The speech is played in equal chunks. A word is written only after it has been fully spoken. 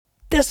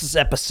This is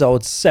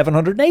episode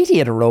 780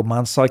 of the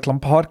Roadman Cycling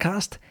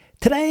Podcast.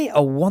 Today,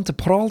 I want to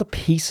put all the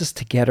pieces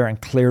together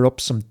and clear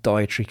up some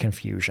dietary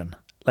confusion.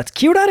 Let's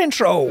cue that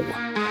intro.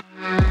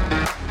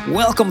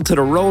 Welcome to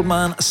the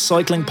Roadman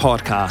Cycling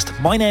Podcast.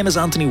 My name is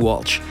Anthony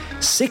Walsh.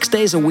 6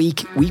 days a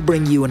week, we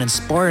bring you an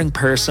inspiring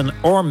person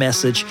or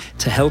message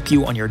to help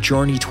you on your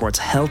journey towards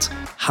health,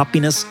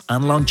 happiness,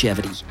 and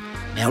longevity.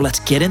 Now let's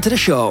get into the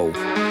show.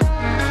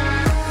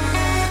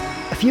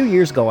 A few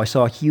years ago, I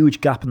saw a huge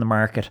gap in the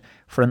market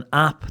for an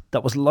app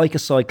that was like a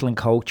cycling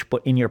coach,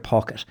 but in your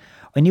pocket.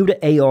 I knew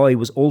that AI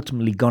was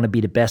ultimately going to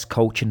be the best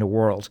coach in the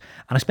world,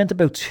 and I spent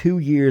about 2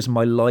 years of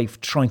my life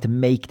trying to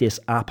make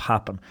this app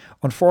happen.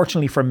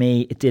 Unfortunately for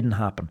me, it didn't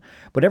happen.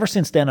 But ever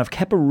since then, I've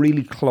kept a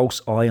really close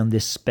eye on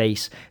this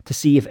space to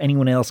see if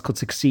anyone else could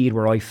succeed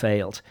where I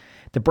failed.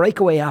 The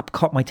Breakaway app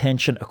caught my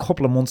attention a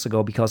couple of months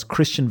ago because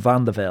Christian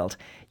Vande Velde,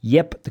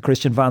 the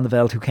Christian Vande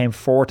Velde who came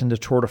fourth in the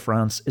Tour de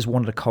France, is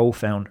one of the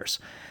co-founders.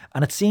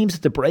 And it seems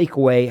that the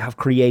Breakaway have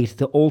created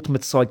the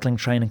ultimate cycling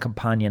training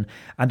companion,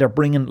 and they're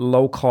bringing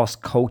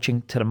low-cost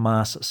coaching to the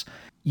masses.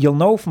 You'll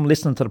know from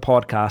listening to the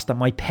podcast that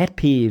my pet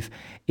peeve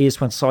is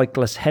when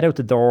cyclists head out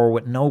the door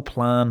with no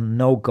plan,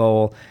 no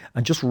goal,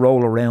 and just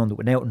roll around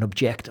without an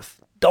objective.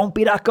 Don't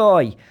be that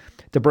guy.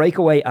 The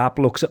Breakaway app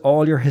looks at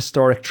all your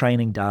historic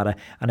training data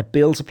and it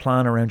builds a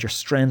plan around your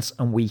strengths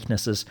and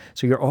weaknesses,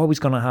 so you're always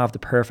going to have the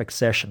perfect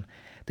session.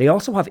 They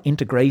also have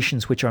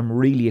integrations which I'm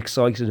really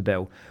excited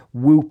about,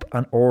 Whoop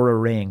and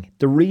Oura Ring.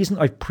 The reason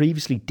I've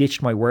previously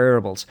ditched my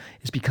wearables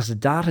is because the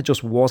data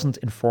just wasn't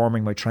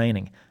informing my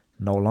training.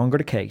 No longer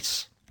the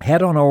case.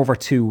 Head on over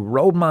to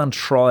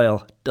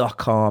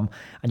roadmantrial.com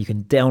and you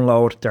can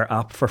download their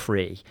app for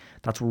free.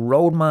 That's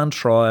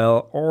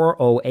roadmantrial,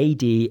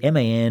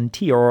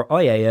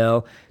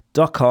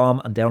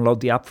 roadmantrial.com, and download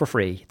the app for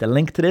free. The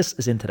link to this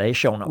is in today's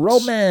show notes.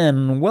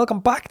 Roadman, welcome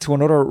back to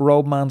another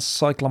Roadman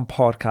Cycling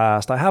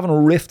Podcast. I haven't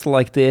riffed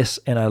like this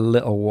in a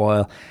little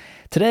while.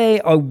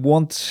 Today, I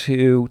want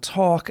to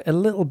talk a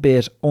little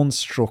bit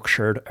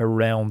unstructured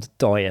around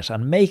diet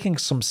and making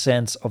some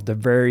sense of the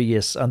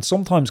various and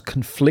sometimes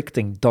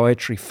conflicting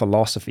dietary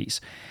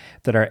philosophies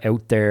that are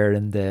out there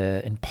in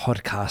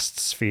podcast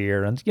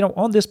sphere. And,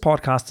 on this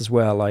podcast as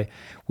well, I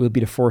will be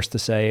the first to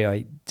say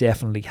I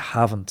definitely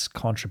haven't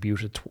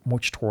contributed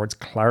much towards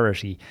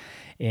clarity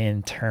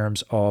in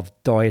terms of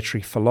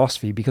dietary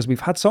philosophy, because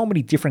we've had so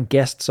many different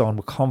guests on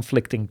with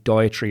conflicting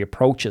dietary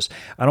approaches.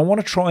 And I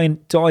want to try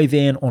and dive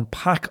in,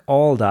 unpack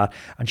all that,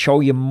 and show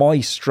you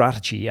my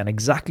strategy and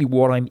exactly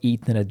what I'm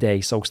eating in a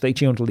day. So stay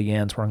tuned till the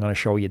end where I'm going to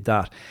show you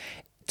that.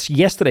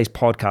 Yesterday's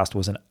podcast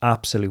was an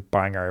absolute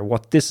banger.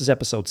 This is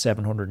episode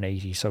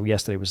 780, so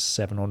yesterday was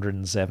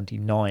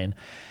 779,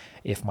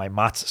 if my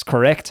maths is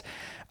correct.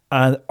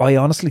 And I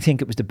honestly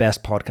think it was the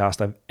best podcast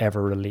I've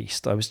ever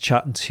released. I was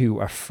chatting to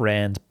a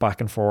friend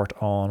back and forth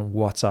on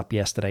WhatsApp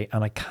yesterday,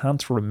 and I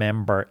can't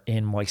remember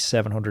in my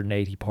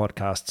 780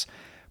 podcasts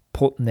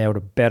putting out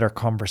a better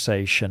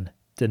conversation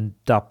than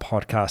that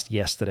podcast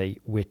yesterday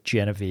with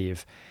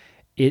Genevieve.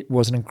 It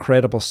was an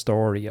incredible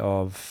story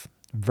of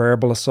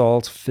verbal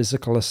assault,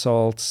 physical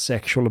assault,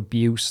 sexual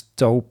abuse,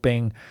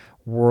 doping,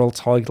 world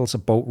titles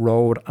of both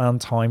road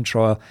and time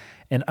trial.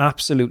 An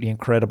absolutely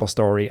incredible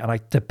story. And I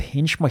had to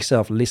pinch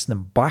myself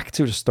listening back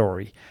to the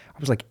story. I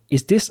was like,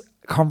 is this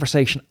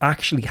conversation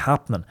actually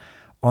happening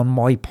on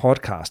my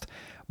podcast?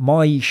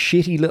 My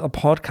shitty little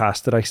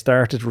podcast that I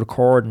started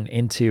recording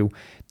into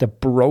the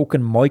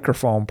broken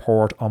microphone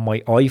port on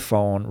my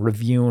iPhone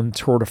reviewing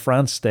Tour de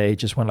France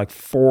stages when like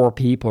 4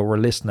 people were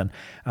listening.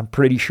 I'm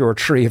pretty sure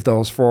 3 of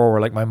those 4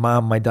 were like my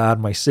mom, my dad,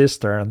 my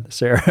sister, and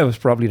Sarah was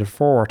probably the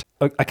 4th.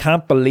 I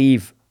can't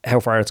believe how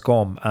far it's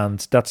come,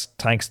 and that's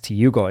thanks to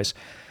you guys.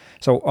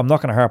 So I'm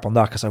not going to harp on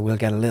that because I will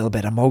get a little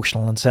bit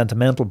emotional and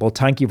sentimental, but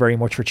thank you very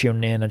much for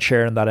tuning in and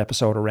sharing that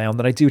episode around.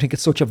 And I do think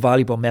it's such a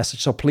valuable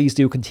message, so please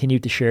do continue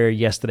to share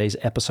yesterday's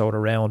episode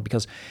around,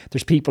 because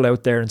there's people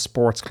out there in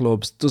sports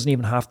clubs, doesn't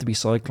even have to be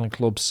cycling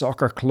clubs,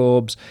 soccer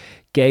clubs,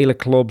 Gaelic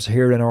clubs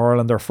here in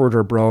Ireland or further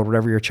abroad,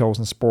 whatever your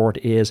chosen sport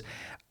is,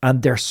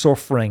 and they're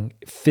suffering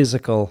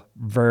physical,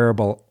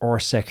 verbal or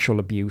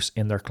sexual abuse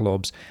in their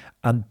clubs.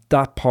 And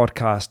that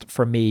podcast,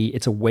 for me,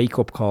 it's a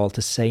wake-up call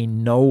to say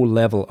no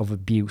level of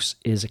abuse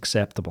is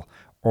acceptable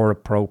or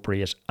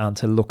appropriate, and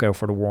to look out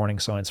for the warning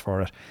signs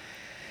for it.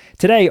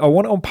 Today, I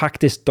want to unpack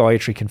this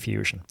dietary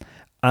confusion.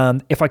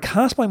 And if I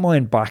cast my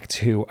mind back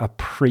to a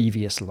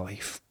previous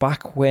life,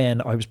 back when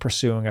I was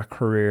pursuing a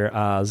career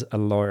as a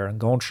lawyer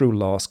and going through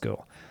law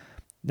school.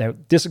 Now,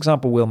 this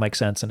example will make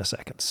sense in a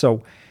second.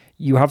 So,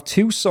 you have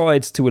 2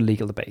 sides to a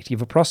legal debate. You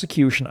have a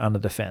prosecution and a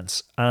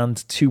defence. And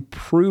to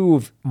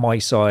prove my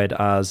side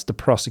as the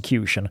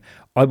prosecution,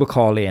 I will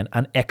call in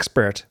an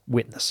expert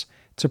witness.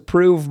 To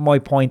prove my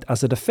point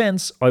as a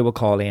defence, I will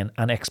call in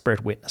an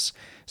expert witness.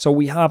 So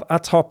we have a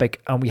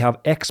topic and we have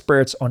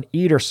experts on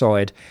either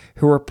side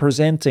who are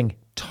presenting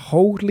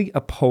totally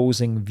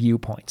opposing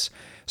viewpoints.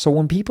 So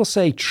when people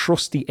say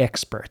trust the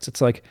experts,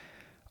 it's like,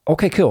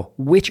 Okay, cool.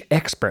 Which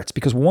experts?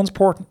 Because one's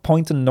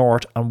pointing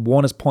north and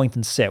one is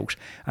pointing south.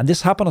 And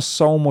this happened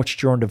so much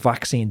during the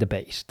vaccine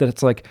debate that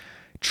it's like,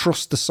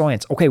 trust the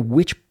science. Okay,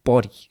 which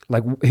body?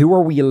 Like, who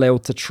are we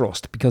allowed to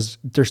trust? Because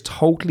there's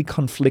totally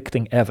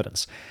conflicting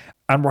evidence.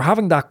 And we're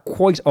having that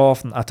quite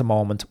often at the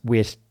moment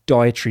with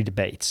dietary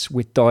debates,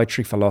 with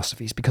dietary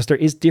philosophies, because there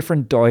is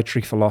different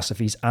dietary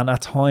philosophies and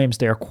at times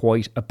they are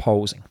quite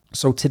opposing.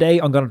 So today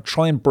I'm going to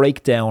try and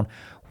break down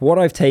what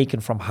I've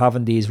taken from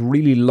having these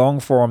really long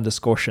form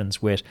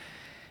discussions with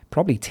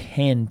probably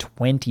 10,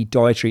 20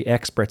 dietary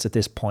experts at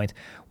this point,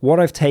 what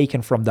I've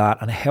taken from that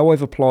and how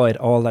I've applied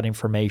all that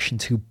information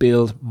to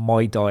build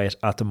my diet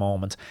at the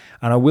moment.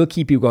 And I will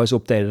keep you guys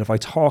updated. If I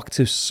talk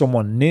to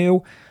someone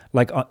new,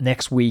 like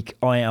next week,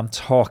 I am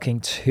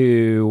talking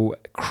to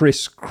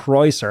Chris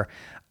Kreiser,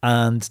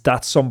 and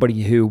that's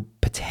somebody who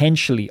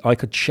potentially I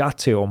could chat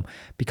to him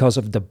because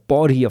of the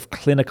body of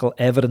clinical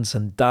evidence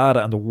and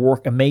data and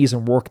the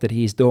amazing work that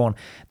he's done,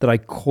 that I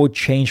could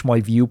change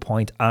my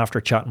viewpoint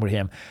after chatting with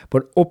him.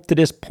 But up to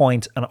this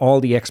point and all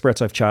the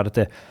experts I've chatted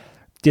to,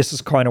 this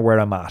is kind of where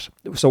I'm at.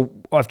 So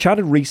I've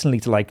chatted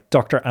recently to like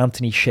Dr.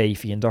 Anthony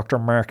Shafee and Dr.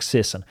 Mark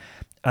Sisson,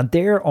 and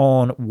they're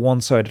on one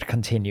side of the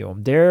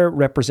continuum. They're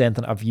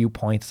representing a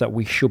viewpoint that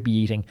we should be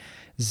eating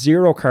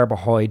zero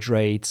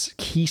carbohydrates,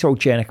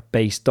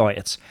 ketogenic-based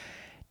diets.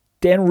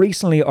 Then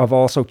recently, I've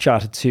also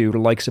chatted to the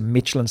likes of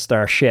Michelin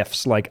star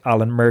chefs like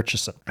Alan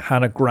Murchison,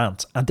 Hannah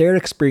Grant, and their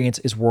experience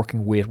is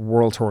working with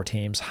World Tour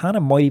teams.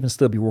 Hannah might even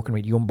still be working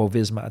with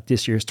Jumbo-Visma at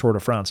this year's Tour de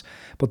France,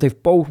 but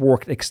they've both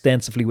worked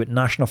extensively with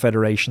national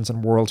federations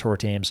and World Tour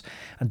teams,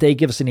 and they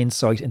give us an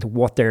insight into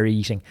what they're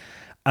eating.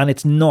 And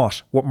it's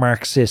not what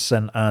Mark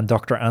Sisson and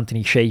Dr.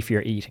 Anthony Shafee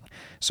are eating.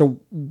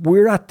 So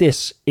we're at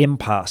this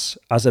impasse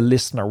as a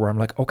listener where I'm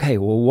like, okay,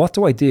 well, what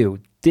do I do?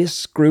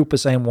 This group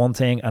is saying one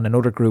thing and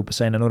another group is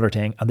saying another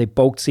thing, and they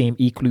both seem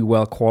equally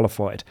well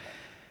qualified.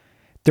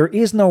 There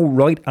is no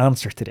right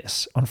answer to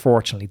this,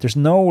 unfortunately. There's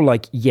no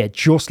like, yeah,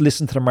 just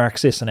listen to the Mark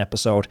Sisson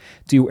episode,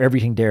 do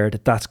everything there,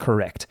 that's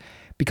correct.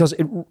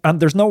 And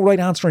there's no right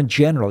answer in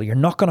general. You're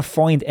not going to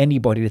find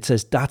anybody that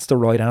says that's the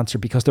right answer,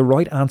 because the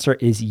right answer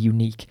is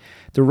unique.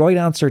 The right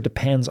answer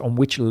depends on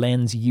which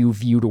lens you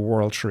view the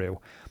world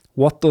through.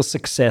 What does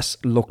success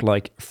look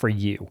like for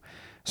you?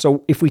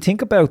 So if we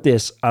think about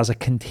this as a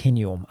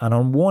continuum, and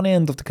on one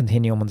end of the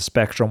continuum on the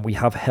spectrum, we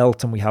have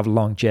health and we have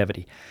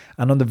longevity.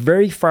 And on the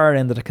very far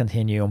end of the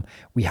continuum,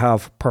 we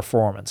have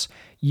performance.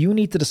 You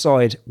need to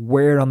decide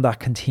where on that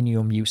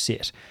continuum you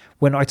sit.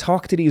 When I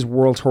talk to these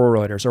World Tour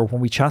riders, or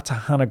when we chat to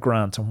Hannah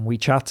Grant and when we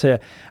chat to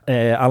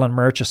Alan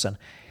Murchison,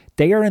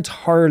 they are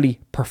entirely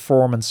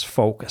performance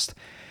focused.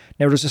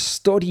 Now, there's a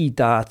study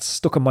that's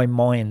stuck in my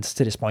mind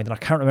to this point, and I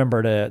can't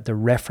remember the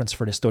reference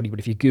for the study, but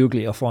if you Google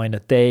it, you'll find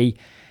that they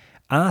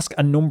ask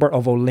a number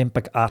of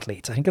Olympic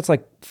athletes. I think it's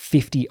like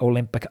 50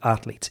 Olympic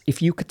athletes.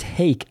 If you could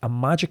take a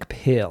magic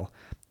pill,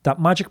 that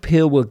magic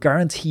pill will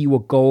guarantee you a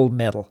gold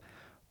medal,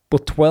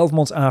 but 12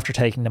 months after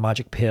taking the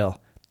magic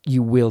pill,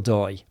 you will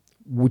die.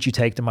 Would you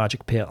take the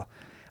magic pill?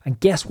 And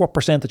guess what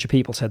percentage of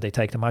people said they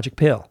take the magic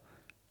pill?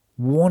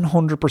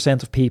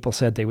 100% of people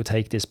said they would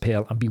take this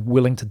pill and be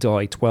willing to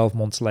die 12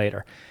 months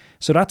later.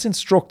 So that's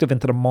instructive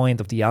into the mind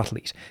of the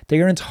athlete.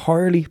 They are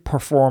entirely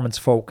performance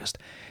focused.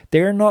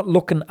 They're not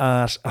looking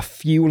at a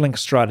fueling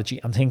strategy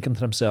and thinking to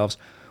themselves,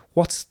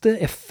 what's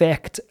the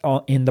effect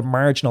in the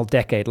marginal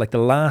decade, like the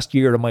last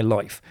year of my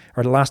life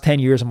or the last 10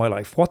 years of my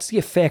life? What's the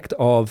effect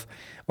of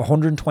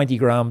 120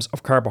 grams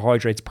of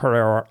carbohydrates per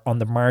hour on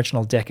the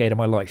marginal decade of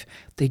my life?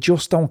 They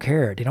just don't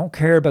care. They don't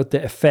care about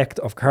the effect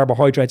of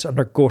carbohydrates on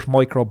their gut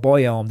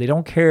microbiome. They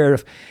don't care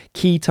if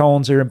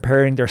ketones are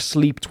impairing their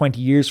sleep 20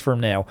 years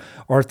from now,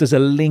 or if there's a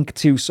link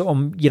to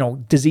some,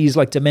 disease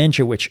like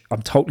dementia, which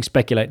I'm totally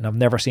speculating. I've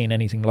never seen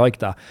anything like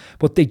that.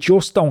 But they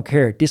just don't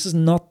care. This is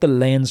not the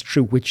lens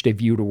through which they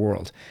view the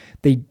world.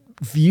 They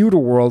view the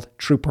world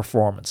through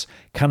performance.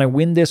 Can I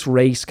win this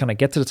race? Can I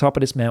get to the top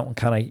of this mountain?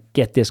 Can I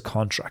get this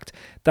contract?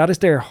 That is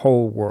their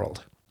whole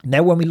world.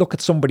 Now, when we look at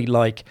somebody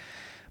like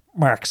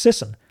Mark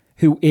Sisson,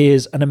 who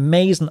is an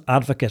amazing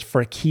advocate for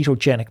a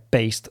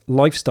ketogenic-based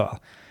lifestyle,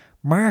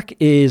 Mark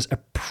is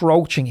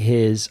approaching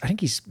I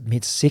think he's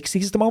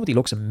mid-60s at the moment. He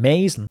looks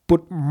amazing.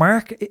 But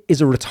Mark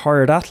is a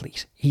retired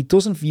athlete. He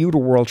doesn't view the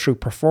world through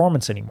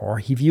performance anymore.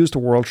 He views the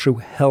world through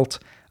health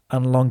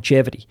and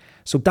longevity.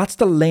 So that's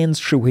the lens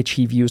through which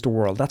he views the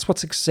world. That's what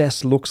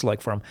success looks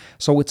like for him.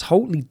 So a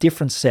totally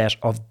different set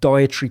of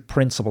dietary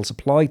principles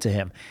apply to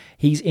him.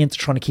 He's into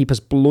trying to keep his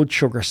blood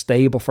sugar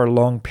stable for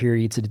long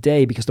periods of the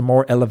day, because the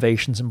more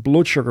elevations in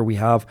blood sugar we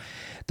have,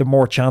 the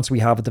more chance we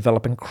have of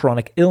developing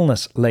chronic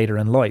illness later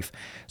in life.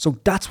 So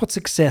that's what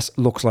success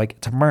looks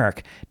like to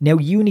Mark. Now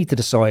you need to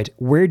decide,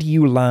 where do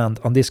you land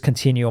on this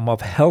continuum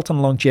of health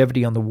and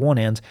longevity on the one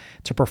end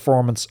to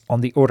performance on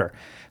the other?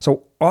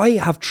 So I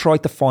have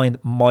tried to find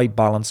my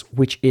balance,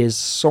 which is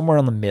somewhere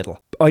in the middle.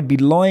 I'd be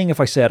lying if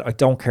I said I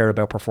don't care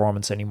about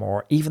performance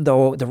anymore, even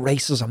though the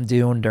races I'm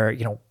doing, they're,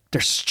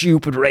 they're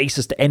stupid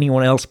races to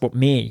anyone else but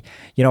me.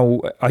 You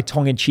know, I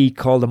tongue-in-cheek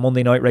call the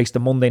Monday night race the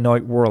Monday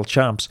night world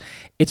champs.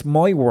 It's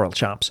my world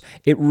champs.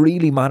 It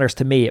really matters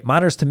to me. It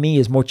matters to me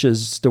as much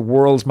as the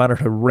worlds matter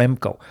to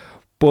Remco.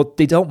 But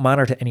they don't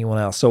matter to anyone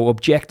else. So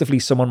objectively,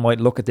 someone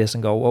might look at this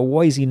and go, well,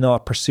 why is he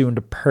not pursuing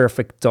the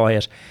perfect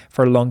diet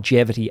for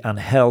longevity and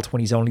health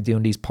when he's only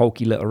doing these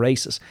pokey little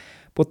races?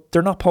 But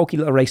they're not pokey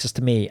little races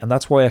to me. And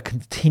that's why I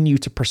continue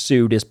to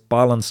pursue this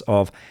balance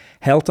of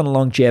health and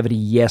longevity,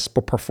 yes,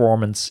 but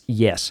performance,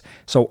 yes.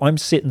 So I'm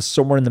sitting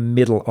somewhere in the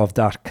middle of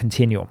that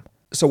continuum.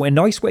 So a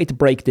nice way to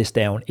break this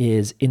down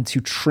is into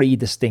 3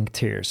 distinct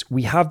tiers.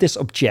 We have this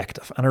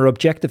objective, and our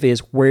objective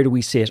is, where do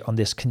we sit on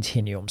this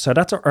continuum? So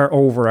that's our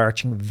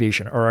overarching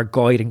vision, or our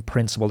guiding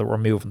principle that we're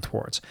moving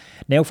towards.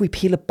 Now, if we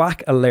peel it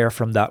back a layer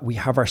from that, we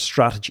have our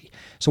strategy.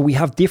 So we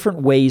have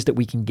different ways that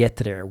we can get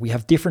to there. We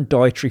have different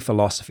dietary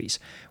philosophies.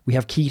 We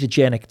have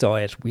ketogenic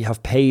diet, we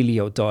have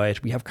paleo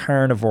diet, we have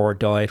carnivore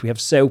diet, we have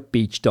South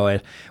Beach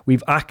diet, we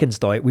have Atkins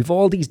diet. We have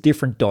all these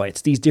different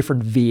diets, these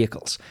different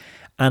vehicles.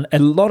 And a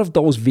lot of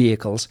those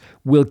vehicles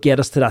will get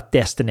us to that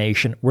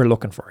destination we're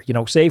looking for. You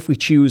know, say if we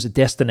choose a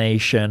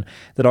destination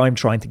that I'm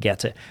trying to get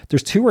to,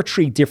 there's 2 or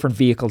 3 different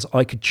vehicles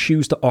I could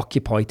choose to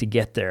occupy to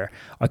get there.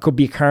 I could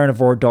be a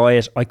carnivore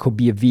diet, I could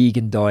be a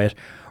vegan diet,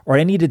 or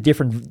any of the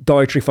different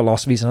dietary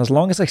philosophies. And as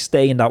long as I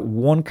stay in that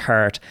one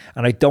cart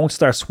and I don't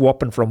start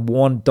swapping from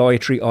one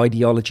dietary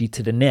ideology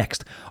to the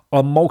next,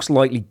 I'll most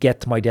likely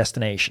get to my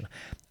destination.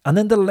 And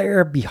then the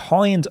layer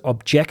behind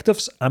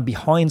objectives and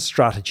behind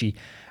strategy,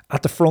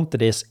 at the front of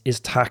this,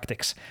 is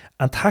tactics.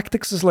 And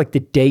tactics is like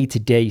the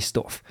day-to-day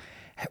stuff.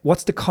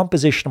 What's the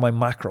composition of my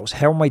macros?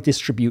 How am I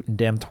distributing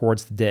them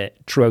throughout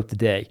the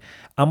day?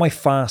 Am I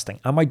fasting?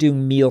 Am I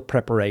doing meal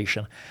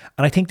preparation?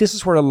 And I think this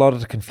is where a lot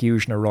of the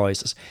confusion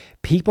arises.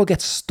 People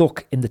get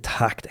stuck in the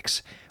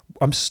tactics.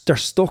 They're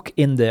stuck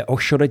in the,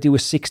 should I do a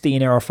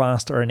 16-hour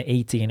fast or an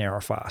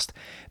 18-hour fast?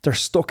 They're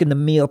stuck in the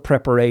meal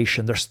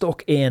preparation. They're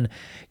stuck in,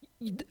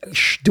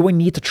 do I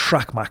need to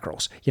track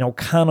macros? You know,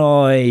 can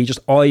I just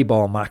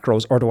eyeball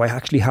macros, or do I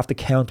actually have to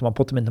count them and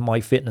put them into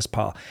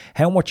MyFitnessPal?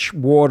 How much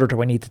water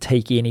do I need to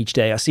take in each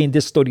day? I seen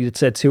this study that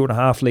said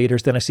 2.5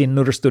 litres. Then I seen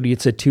another study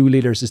that said 2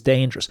 litres is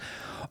dangerous.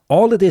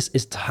 All of this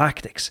is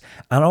tactics,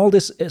 and all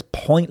this is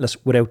pointless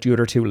without the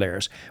other 2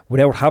 layers.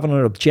 Without having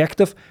an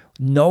objective,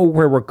 know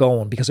where we're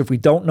going. Because if we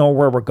don't know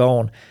where we're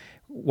going,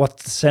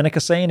 what's Seneca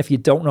saying? If you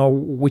don't know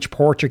which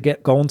port you're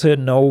going to,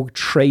 no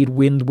trade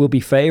wind will be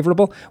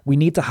favourable. We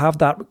need to have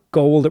that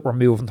goal that we're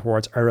moving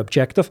towards, our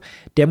objective.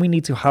 Then we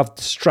need to have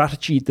the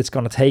strategy that's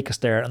going to take us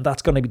there, and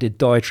that's going to be the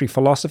dietary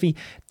philosophy.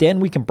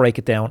 Then we can break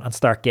it down and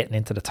start getting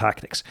into the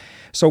tactics.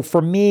 So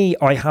for me,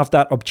 I have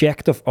that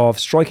objective of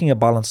striking a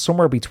balance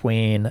somewhere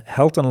between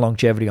health and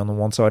longevity on the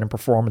one side and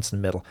performance in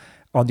the middle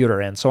on the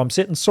other end. So I'm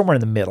sitting somewhere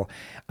in the middle.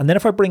 And then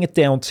if I bring it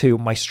down to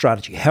my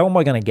strategy, how am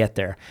I going to get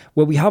there?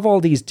 Well, we have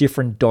all these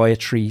different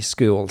dietary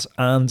schools.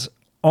 And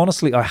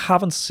honestly, I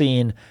haven't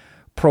seen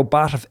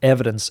probative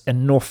evidence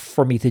enough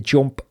for me to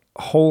jump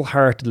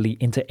wholeheartedly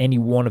into any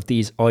one of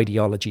these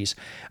ideologies.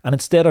 And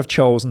instead I've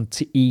chosen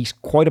to eat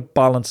quite a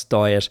balanced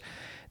diet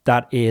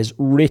that is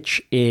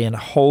rich in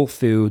whole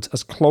foods,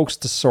 as close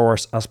to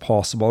source as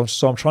possible.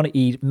 So I'm trying to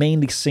eat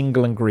mainly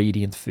single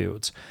ingredient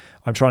foods.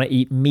 I'm trying to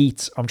eat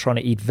meats, I'm trying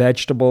to eat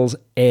vegetables,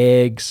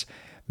 eggs,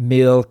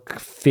 milk,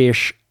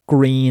 fish,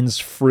 greens,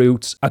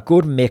 fruits, a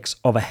good mix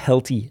of a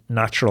healthy,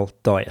 natural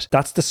diet.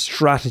 That's the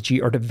strategy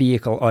or the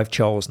vehicle I've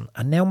chosen.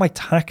 And now my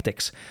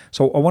tactics.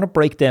 So I want to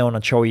break down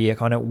and show you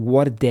kind of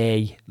what a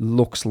day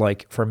looks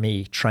like for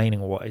me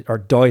training-wise or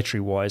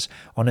dietary-wise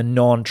on a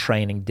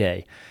non-training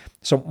day.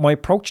 So my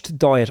approach to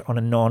diet on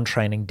a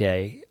non-training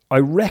day, I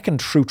reckon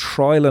through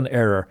trial and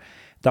error,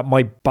 that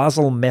my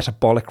basal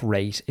metabolic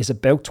rate is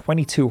about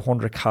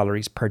 2,200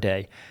 calories per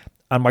day.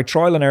 And my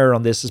trial and error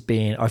on this has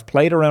been, I've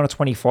played around at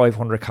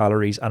 2,500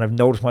 calories and I've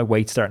noticed my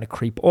weight starting to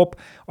creep up.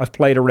 I've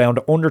played around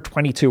under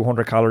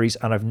 2,200 calories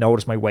and I've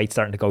noticed my weight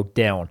starting to go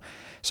down.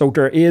 So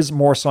there is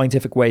more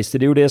scientific ways to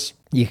do this.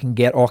 You can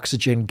get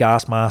oxygen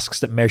gas masks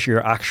that measure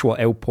your actual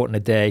output in a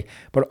day.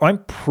 But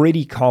I'm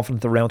pretty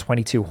confident around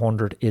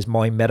 2,200 is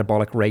my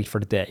metabolic rate for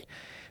the day.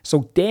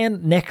 So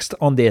then next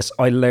on this,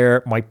 I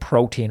layer my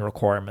protein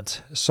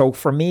requirement. So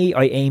for me,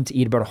 I aim to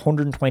eat about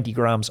 120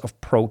 grams of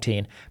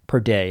protein per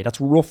day. That's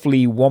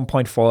roughly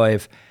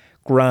 1.5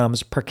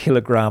 grams per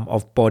kilogram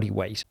of body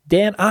weight.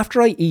 Then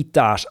after I eat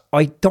that,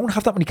 I don't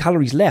have that many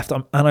calories left.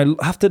 And I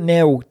have to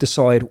now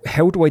decide,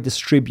 how do I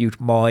distribute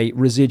my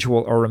residual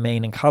or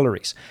remaining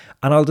calories?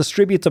 And I'll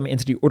distribute them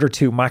into the other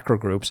 2 macro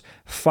groups,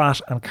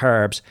 fat and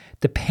carbs,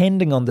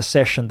 depending on the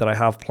session that I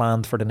have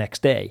planned for the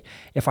next day.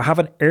 If I have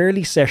an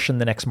early session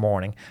the next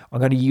morning, I'm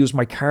going to use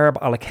my carb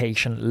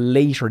allocation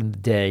later in the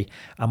day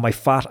and my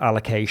fat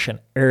allocation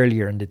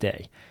earlier in the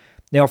day.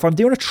 Now, if I'm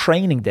doing a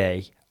training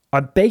day,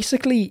 I'm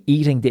basically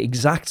eating the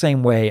exact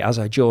same way as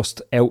I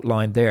just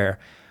outlined there,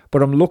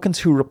 but I'm looking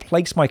to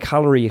replace my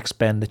calorie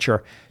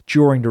expenditure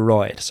during the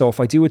ride. So if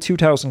I do a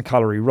 2,000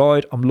 calorie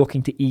ride, I'm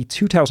looking to eat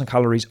 2,000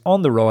 calories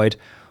on the ride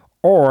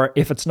Or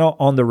if it's not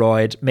on the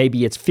ride,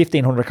 maybe it's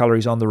 1500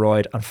 calories on the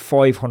ride and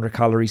 500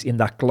 calories in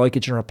that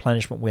glycogen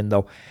replenishment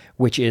window,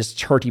 which is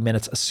 30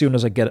 minutes as soon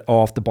as I get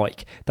off the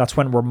bike. That's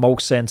when we're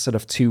most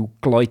sensitive to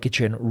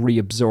glycogen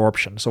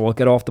reabsorption. So I'll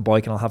get off the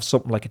bike and I'll have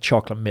something like a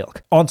chocolate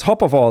milk. On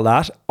top of all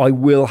that, I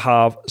will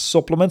have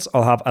supplements.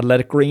 I'll have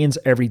athletic greens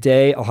every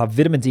day. I'll have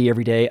vitamin D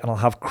every day, and I'll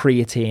have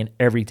creatine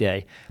every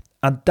day.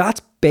 And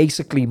that's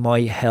basically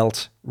my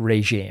health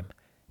regime.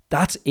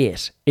 That's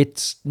it.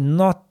 It's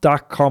not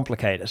that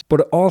complicated,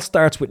 but it all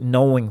starts with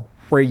knowing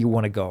where you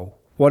want to go.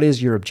 What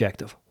is your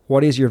objective?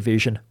 What is your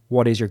vision?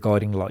 What is your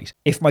guiding light?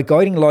 If my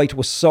guiding light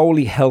was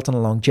solely health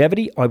and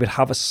longevity, I would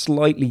have a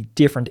slightly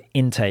different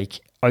intake.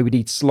 I would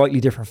eat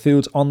slightly different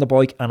foods on the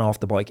bike and off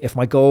the bike. If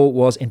my goal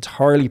was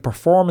entirely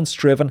performance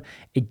driven,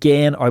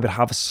 again, I would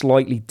have a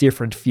slightly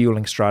different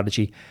fueling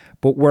strategy.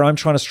 But where I'm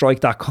trying to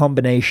strike that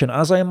combination,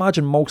 as I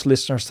imagine most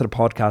listeners to the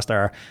podcast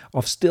are,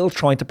 of still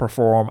trying to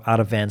perform at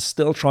events,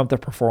 still trying to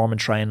perform in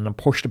training and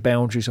push the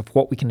boundaries of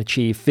what we can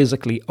achieve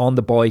physically on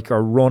the bike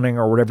or running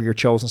or whatever your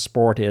chosen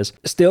sport is,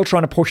 still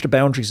trying to push the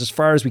boundaries as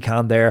far as we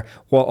can there,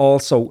 while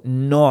also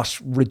not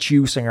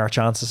reducing our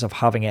chances of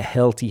having a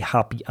healthy,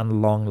 happy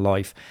and long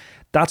life.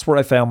 That's where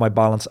I found my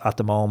balance at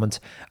the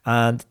moment.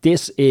 And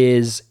this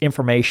is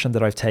information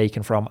that I've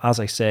taken from, as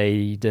I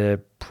say,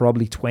 the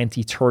probably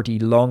 20, 30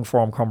 long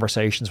form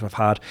conversations we've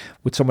had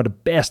with some of the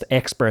best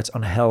experts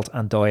on health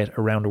and diet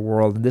around the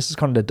world. And this is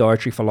kind of the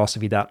dietary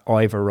philosophy that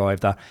I've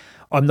arrived at.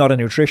 I'm not a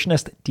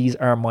nutritionist. These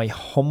are my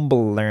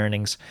humble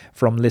learnings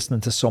from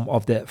listening to some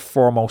of the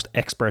foremost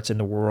experts in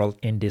the world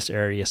in this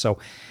area. So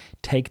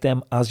take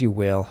them as you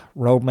will.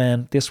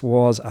 Roadman, this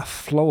was a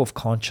flow of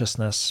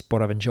consciousness,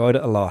 but I've enjoyed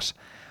it a lot.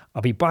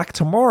 I'll be back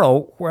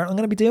tomorrow where I'm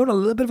going to be doing a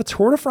little bit of a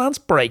Tour de France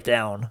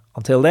breakdown.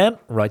 Until then,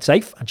 ride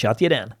safe and chat to you then.